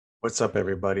What's up,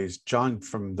 everybody? It's John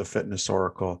from the Fitness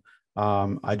Oracle.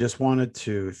 I just wanted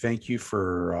to thank you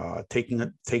for taking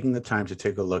the time to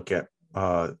take a look at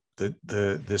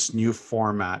this new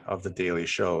format of the daily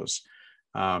shows.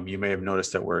 You may have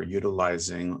noticed that we're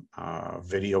utilizing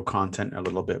video content a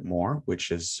little bit more,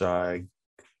 which is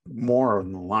more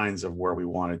on the lines of where we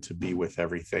wanted to be with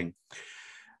everything.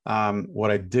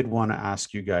 What I did want to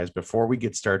ask you guys before we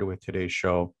get started with today's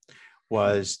show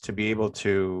was to be able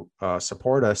to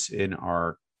support us in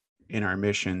our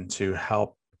mission to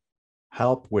help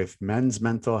with men's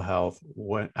mental health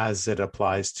as it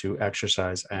applies to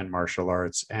exercise and martial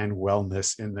arts and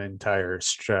wellness in the entire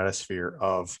stratosphere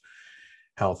of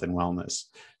health and wellness.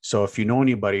 So if you know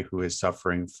anybody who is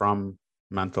suffering from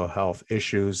mental health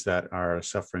issues, that are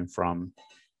suffering from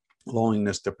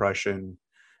loneliness, depression,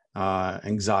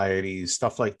 anxiety,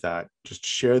 stuff like that, just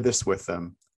share this with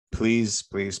them. Please,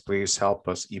 please, please help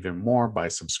us even more by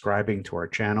subscribing to our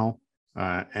channel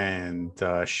and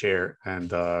share and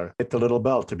hit the little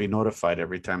bell to be notified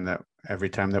every time that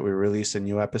we release a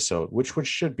new episode, which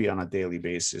should be on a daily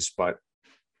basis. But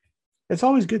it's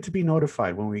always good to be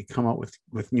notified when we come out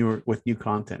with new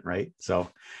content, right? So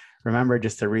remember,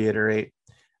 just to reiterate,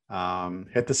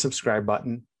 hit the subscribe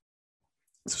button,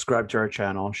 subscribe to our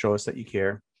channel, show us that you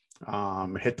care.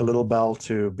 Hit the little bell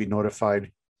to be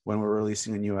notified when we're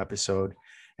releasing a new episode.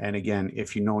 And again,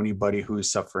 if you know anybody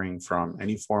who's suffering from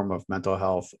any form of mental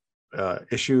health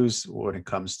issues when it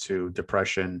comes to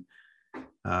depression,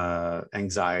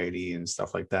 anxiety, and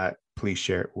stuff like that, please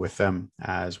share it with them,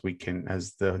 as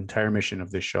the entire mission of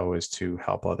this show is to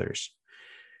help others.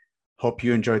 Hope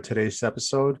you enjoyed today's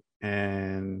episode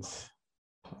and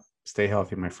stay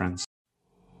healthy, my friends.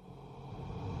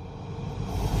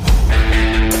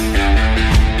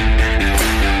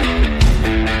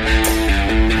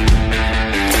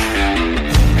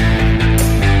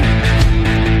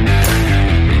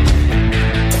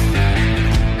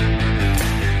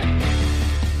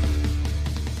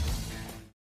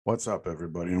 What's up,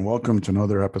 everybody, and welcome to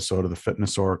another episode of the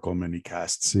Fitness Oracle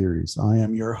Minicast series. I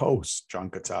am your host, John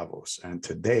Catavos, and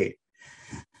today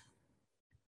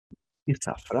it's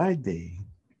a Friday,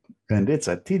 and it's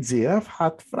a TGIF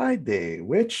Hot Friday,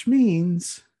 which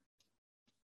means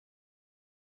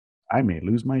I may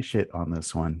lose my shit on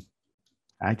this one.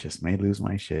 I just may lose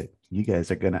my shit. You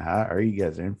guys are you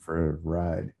guys in for a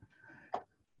ride?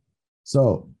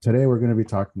 So today we're going to be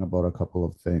talking about a couple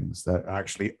of things that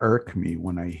actually irk me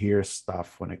when I hear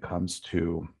stuff when it comes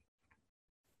to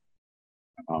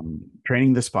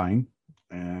training the spine,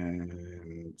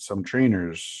 and some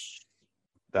trainers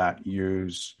that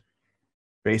use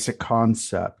basic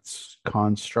constructs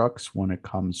when it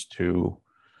comes to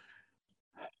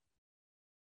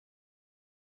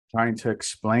trying to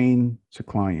explain to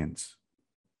clients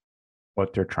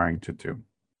what they're trying to do.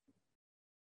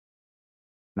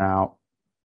 Now,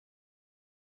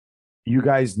 you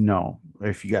guys know,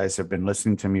 if you guys have been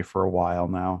listening to me for a while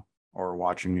now or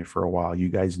watching me for a while, you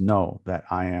guys know that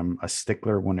I am a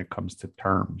stickler when it comes to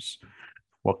terms.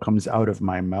 What comes out of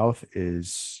my mouth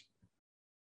is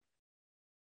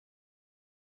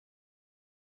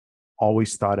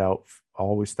always thought out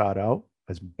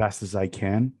as best as I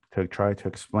can to try to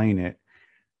explain it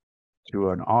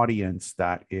to an audience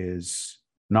that is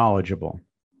knowledgeable.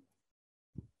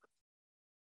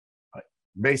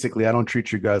 Basically, I don't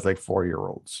treat you guys like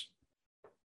 4-year-olds.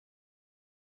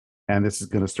 And this is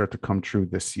going to start to come true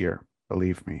this year,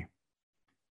 believe me.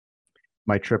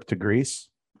 My trip to Greece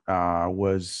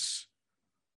was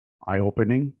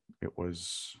eye-opening. It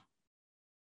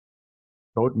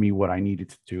showed me what I needed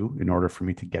to do in order for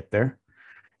me to get there.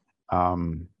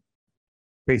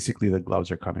 Basically, the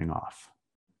gloves are coming off.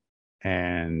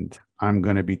 And I'm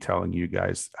going to be telling you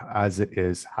guys as it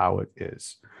is, how it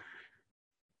is.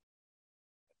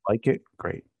 Like it?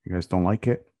 Great. You guys don't like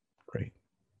it? Great.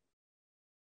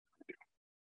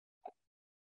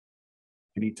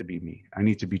 I need to be me. I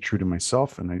need to be true to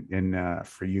myself, and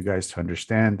for you guys to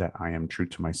understand that I am true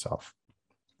to myself.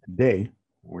 Today,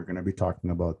 we're going to be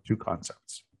talking about two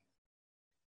concepts: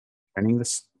 training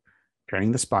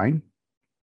the spine,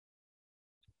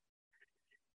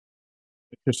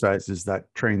 exercises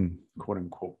that train, quote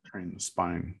unquote, train the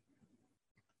spine,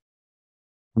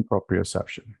 and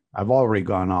proprioception. I've already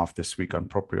gone off this week on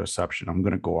proprioception. I'm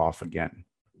going to go off again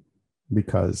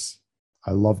because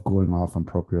I love going off on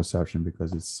proprioception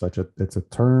because it's a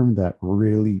term that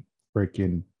really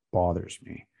freaking bothers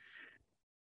me.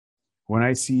 When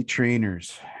I see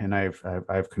trainers, and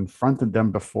I've confronted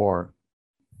them before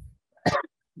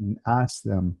and asked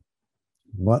them,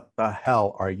 what the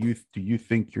hell do you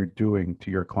think you're doing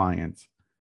to your clients?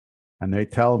 And they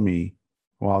tell me,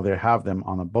 while they have them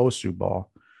on a Bosu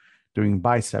ball doing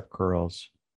bicep curls,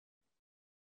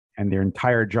 and their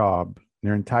entire job,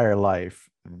 their entire life,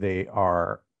 they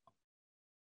are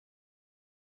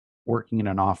working in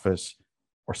an office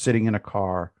or sitting in a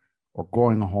car or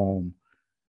going home.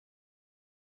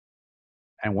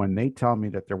 And when they tell me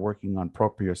that they're working on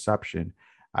proprioception,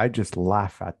 I just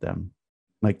laugh at them.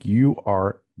 Like, you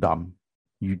are dumb.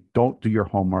 You don't do your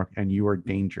homework and you are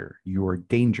danger. You are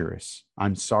dangerous.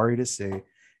 I'm sorry to say,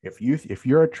 if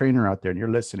you're a trainer out there and you're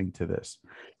listening to this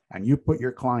and you put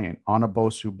your client on a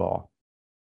Bosu ball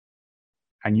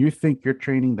and you think you're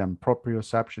training them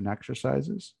proprioception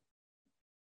exercises,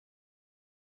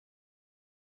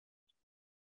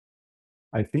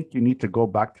 I think you need to go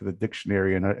back to the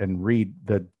dictionary and read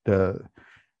the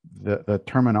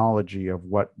terminology of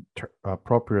what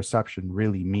proprioception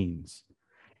really means.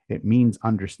 It means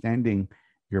understanding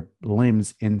your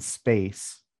limbs in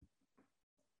space.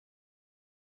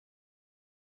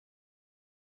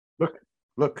 Look,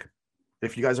 look,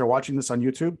 if you guys are watching this on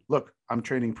YouTube, look, I'm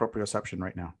training proprioception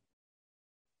right now.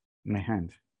 My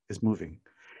hand is moving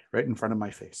right in front of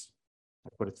my face.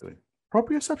 That's what it's doing.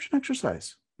 Proprioception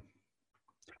exercise.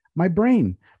 My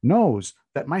brain knows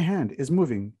that my hand is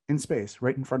moving in space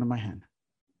right in front of my hand,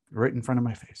 right in front of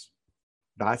my face.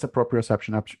 That's a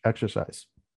proprioception exercise.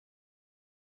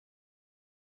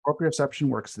 Proprioception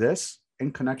works this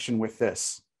in connection with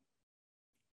this,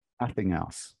 nothing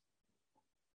else.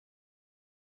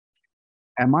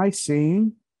 Am I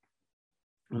saying,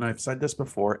 and I've said this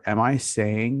before, am I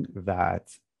saying that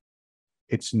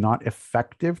it's not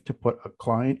effective to put a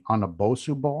client on a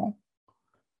Bosu ball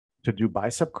to do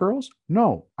bicep curls?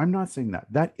 No, I'm not saying that.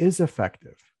 That is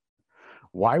effective.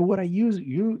 Why would I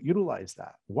utilize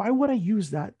that? Why would I use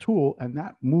that tool and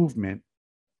that movement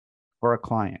for a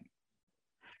client?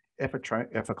 If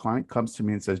a client comes to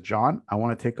me and says, John, I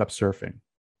want to take up surfing.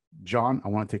 John, I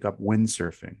want to take up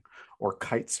windsurfing or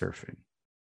kite surfing.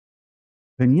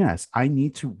 Then yes, I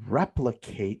need to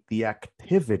replicate the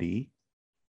activity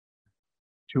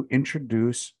to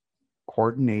introduce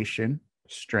coordination,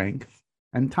 strength,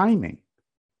 and timing.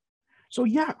 So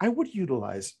yeah, I would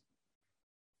utilize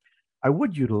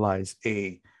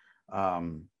a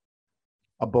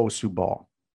Bosu ball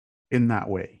in that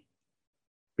way,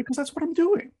 because that's what I'm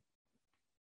doing.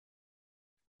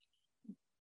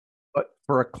 But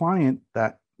for a client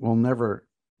that will never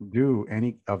do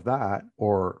any of that,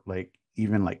 or like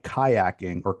even like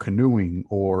kayaking or canoeing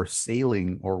or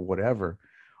sailing or whatever,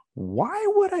 why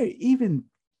would I even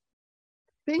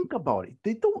think about it?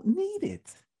 They don't need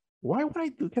it. Why would I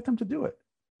get them to do it?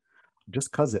 Just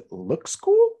because it looks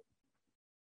cool?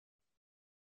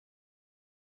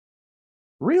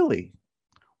 Really?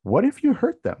 What if you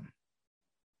hurt them?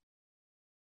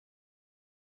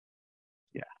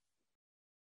 Yeah,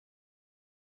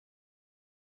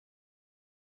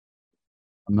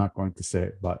 I'm not going to say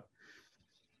it, but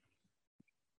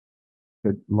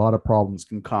a lot of problems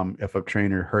can come if a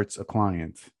trainer hurts a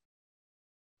client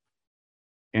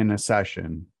in a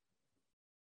session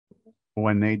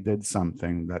when they did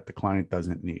something that the client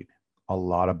doesn't need. A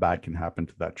lot of bad can happen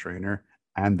to that trainer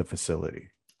and the facility.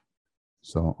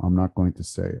 So I'm not going to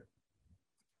say it.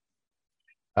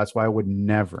 That's why I would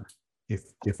never,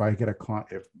 if I get a client,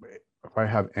 if I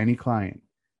have any client,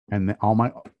 and all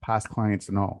my past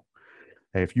clients know,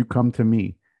 if you come to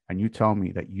me and you tell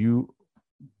me that you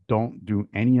don't do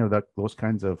any of those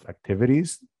kinds of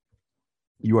activities,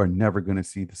 you are never going to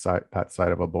see that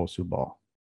side of a Bosu ball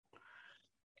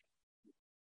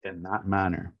in that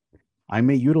manner. I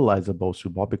may utilize a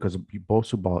Bosu ball because a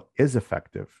Bosu ball is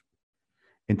effective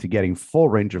into getting full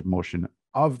range of motion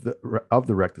of the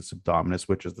rectus abdominis,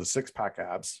 which is the six-pack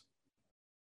abs,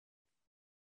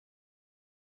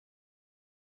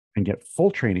 and get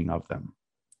full training of them.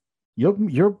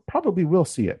 You'll probably will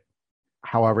see it.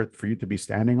 However, for you to be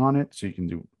standing on it, so you can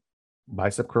do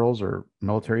bicep curls or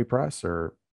military press,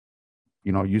 or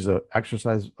use a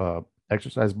exercise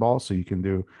ball so you can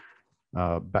do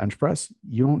bench press,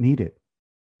 you don't need it.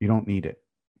 You don't need it.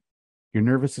 Your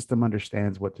nervous system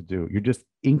understands what to do. You're just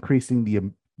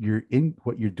increasing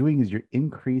what you're doing is you're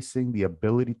increasing the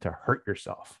ability to hurt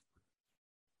yourself.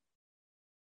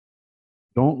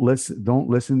 Don't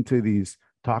listen to these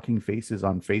talking faces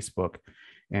on Facebook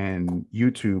and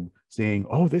YouTube saying,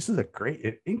 "Oh, this is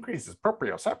it increases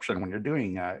proprioception when you're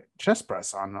doing chest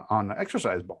press on an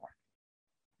exercise ball."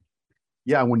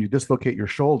 Yeah, when you dislocate your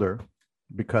shoulder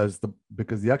because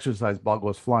the exercise ball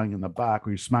goes flying in the back,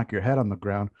 or you smack your head on the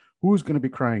ground, who's going to be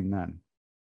crying then?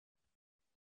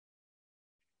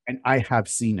 And I have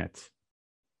seen it.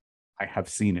 I have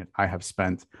seen it. I have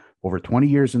spent over 20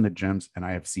 years in the gyms, and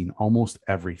I have seen almost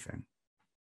everything.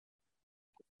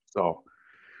 So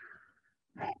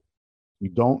you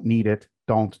don't need it,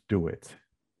 don't do it.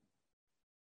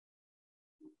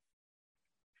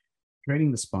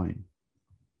 Training the spine.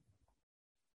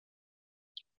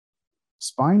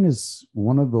 Spine is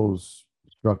one of those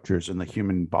structures in the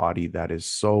human body that is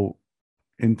so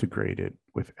integrated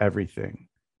with everything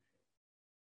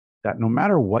that no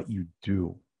matter what you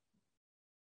do,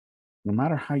 no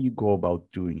matter how you go about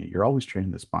doing it, you're always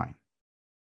training the spine.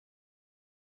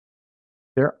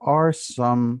 There are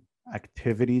some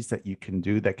activities that you can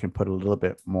do that can put a little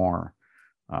bit more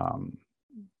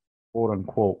quote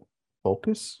unquote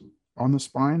focus on the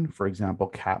spine. For example,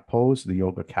 cat pose, the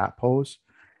yoga cat pose.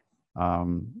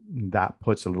 That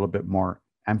puts a little bit more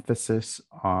emphasis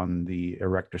on the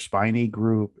erector spinae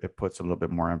group. It puts a little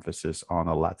bit more emphasis on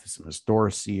the latissimus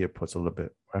dorsi. It puts a little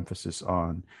bit emphasis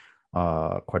on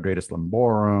quadratus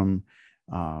lumborum.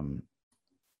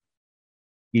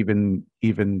 Even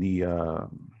the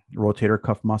rotator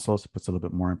cuff muscles, puts a little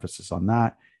bit more emphasis on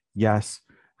that. Yes.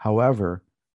 However,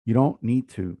 you don't need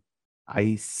to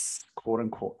quote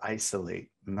unquote isolate.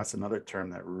 And that's another term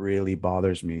that really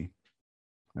bothers me.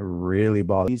 It really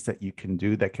bothers that you can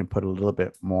do that can put a little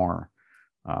bit more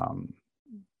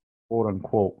quote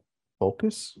unquote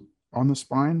focus on the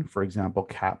spine. For example,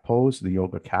 cat pose, the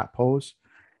yoga cat pose.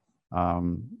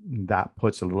 That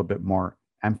puts a little bit more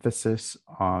emphasis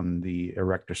on the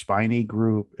erector spinae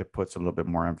group. It puts a little bit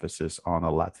more emphasis on the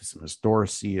latissimus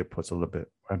dorsi. It puts a little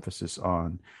bit emphasis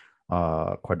on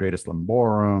quadratus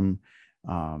lumborum.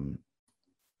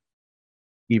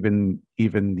 Even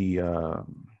the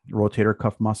rotator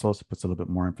cuff muscles, puts a little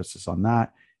bit more emphasis on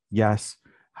that. Yes.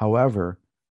 However,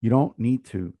 you don't need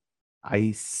to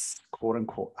quote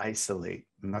unquote isolate.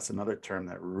 And that's another term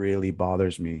that really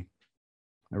bothers me.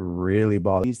 It really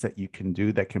bothers that you can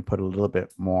do that can put a little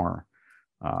bit more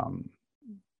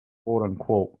quote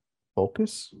unquote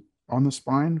focus on the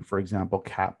spine. For example,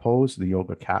 cat pose, the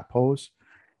yoga cat pose.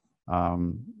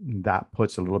 That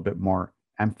puts a little bit more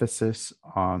emphasis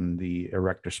on the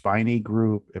erector spinae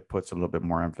group. It puts a little bit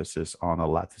more emphasis on the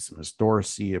latissimus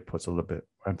dorsi. It puts a little bit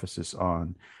emphasis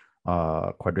on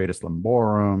quadratus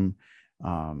lumborum.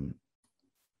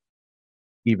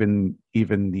 Even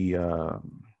the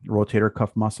rotator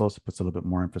cuff muscles, puts a little bit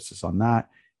more emphasis on that.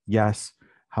 Yes.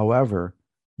 However,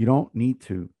 you don't need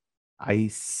to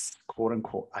quote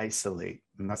unquote isolate.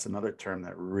 And that's another term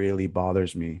that really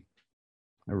bothers me.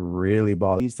 It really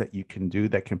bothers that you can do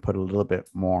that can put a little bit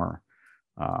more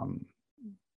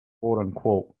quote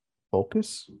unquote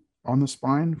focus on the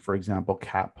spine. For example,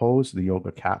 cat pose, the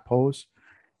yoga cat pose.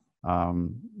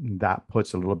 That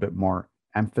puts a little bit more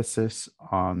emphasis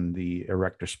on the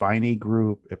erector spinae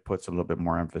group. It puts a little bit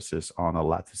more emphasis on the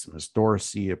latissimus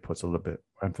dorsi. It puts a little bit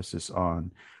emphasis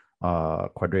on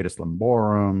quadratus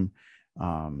lumborum.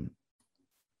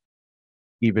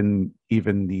 Even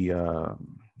the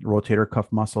rotator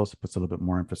cuff muscles, puts a little bit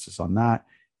more emphasis on that.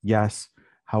 Yes.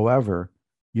 However,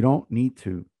 you don't need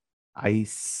to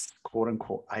quote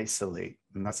unquote isolate.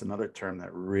 And that's another term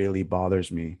that really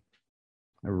bothers me.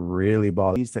 It really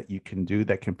bothers that you can do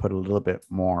that can put a little bit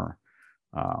more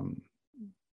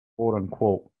quote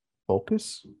unquote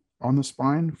focus on the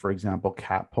spine. For example,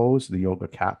 cat pose, the yoga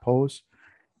cat pose.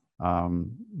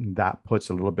 That puts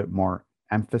a little bit more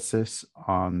emphasis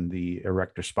on the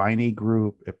erector spinae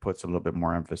group. It puts a little bit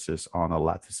more emphasis on the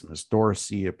latissimus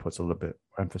dorsi. It puts a little bit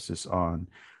emphasis on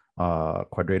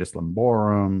quadratus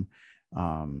lumborum.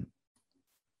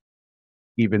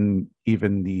 Even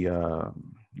the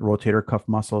rotator cuff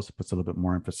muscles, puts a little bit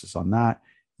more emphasis on that.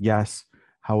 Yes.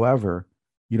 However,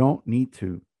 you don't need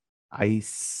to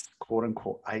quote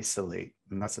unquote isolate.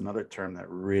 And that's another term that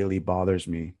really bothers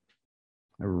me.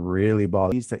 It really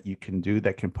bothers that you can do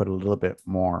that can put a little bit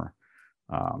more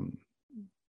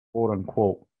quote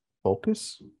unquote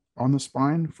focus on the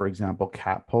spine. For example,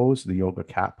 cat pose, the yoga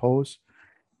cat pose.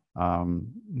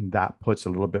 That puts a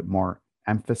little bit more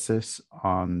emphasis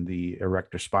on the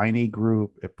erector spinae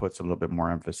group. It puts a little bit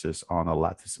more emphasis on the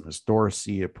latissimus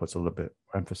dorsi. It puts a little bit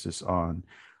emphasis on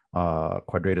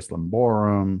quadratus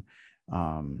lumborum.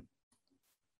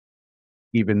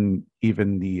 Even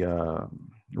the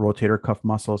rotator cuff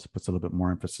muscles, puts a little bit more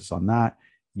emphasis on that.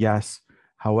 Yes.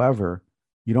 However,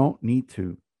 you don't need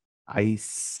to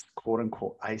quote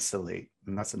unquote isolate.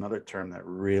 And that's another term that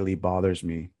really bothers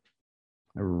me.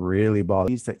 It really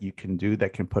bothers that you can do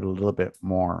that can put a little bit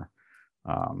more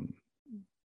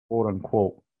quote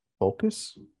unquote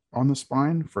focus on the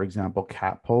spine. For example,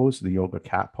 cat pose, the yoga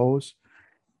cat pose.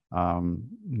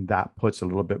 That puts a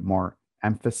little bit more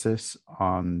emphasis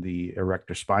on the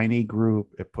erector spinae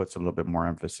group. It puts a little bit more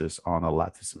emphasis on the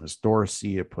latissimus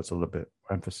dorsi. It puts a little bit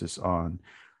emphasis on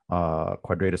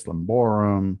quadratus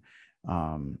lumborum,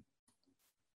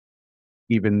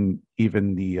 even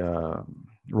the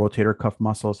rotator cuff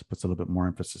muscles, puts a little bit more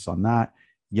emphasis on that.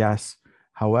 Yes.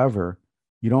 However,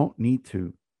 you don't need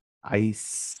to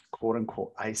quote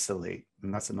unquote isolate.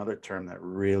 And that's another term that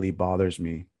really bothers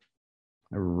me.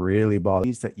 It really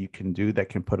bothers me, that you can do that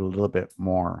can put a little bit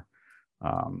more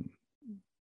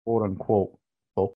quote unquote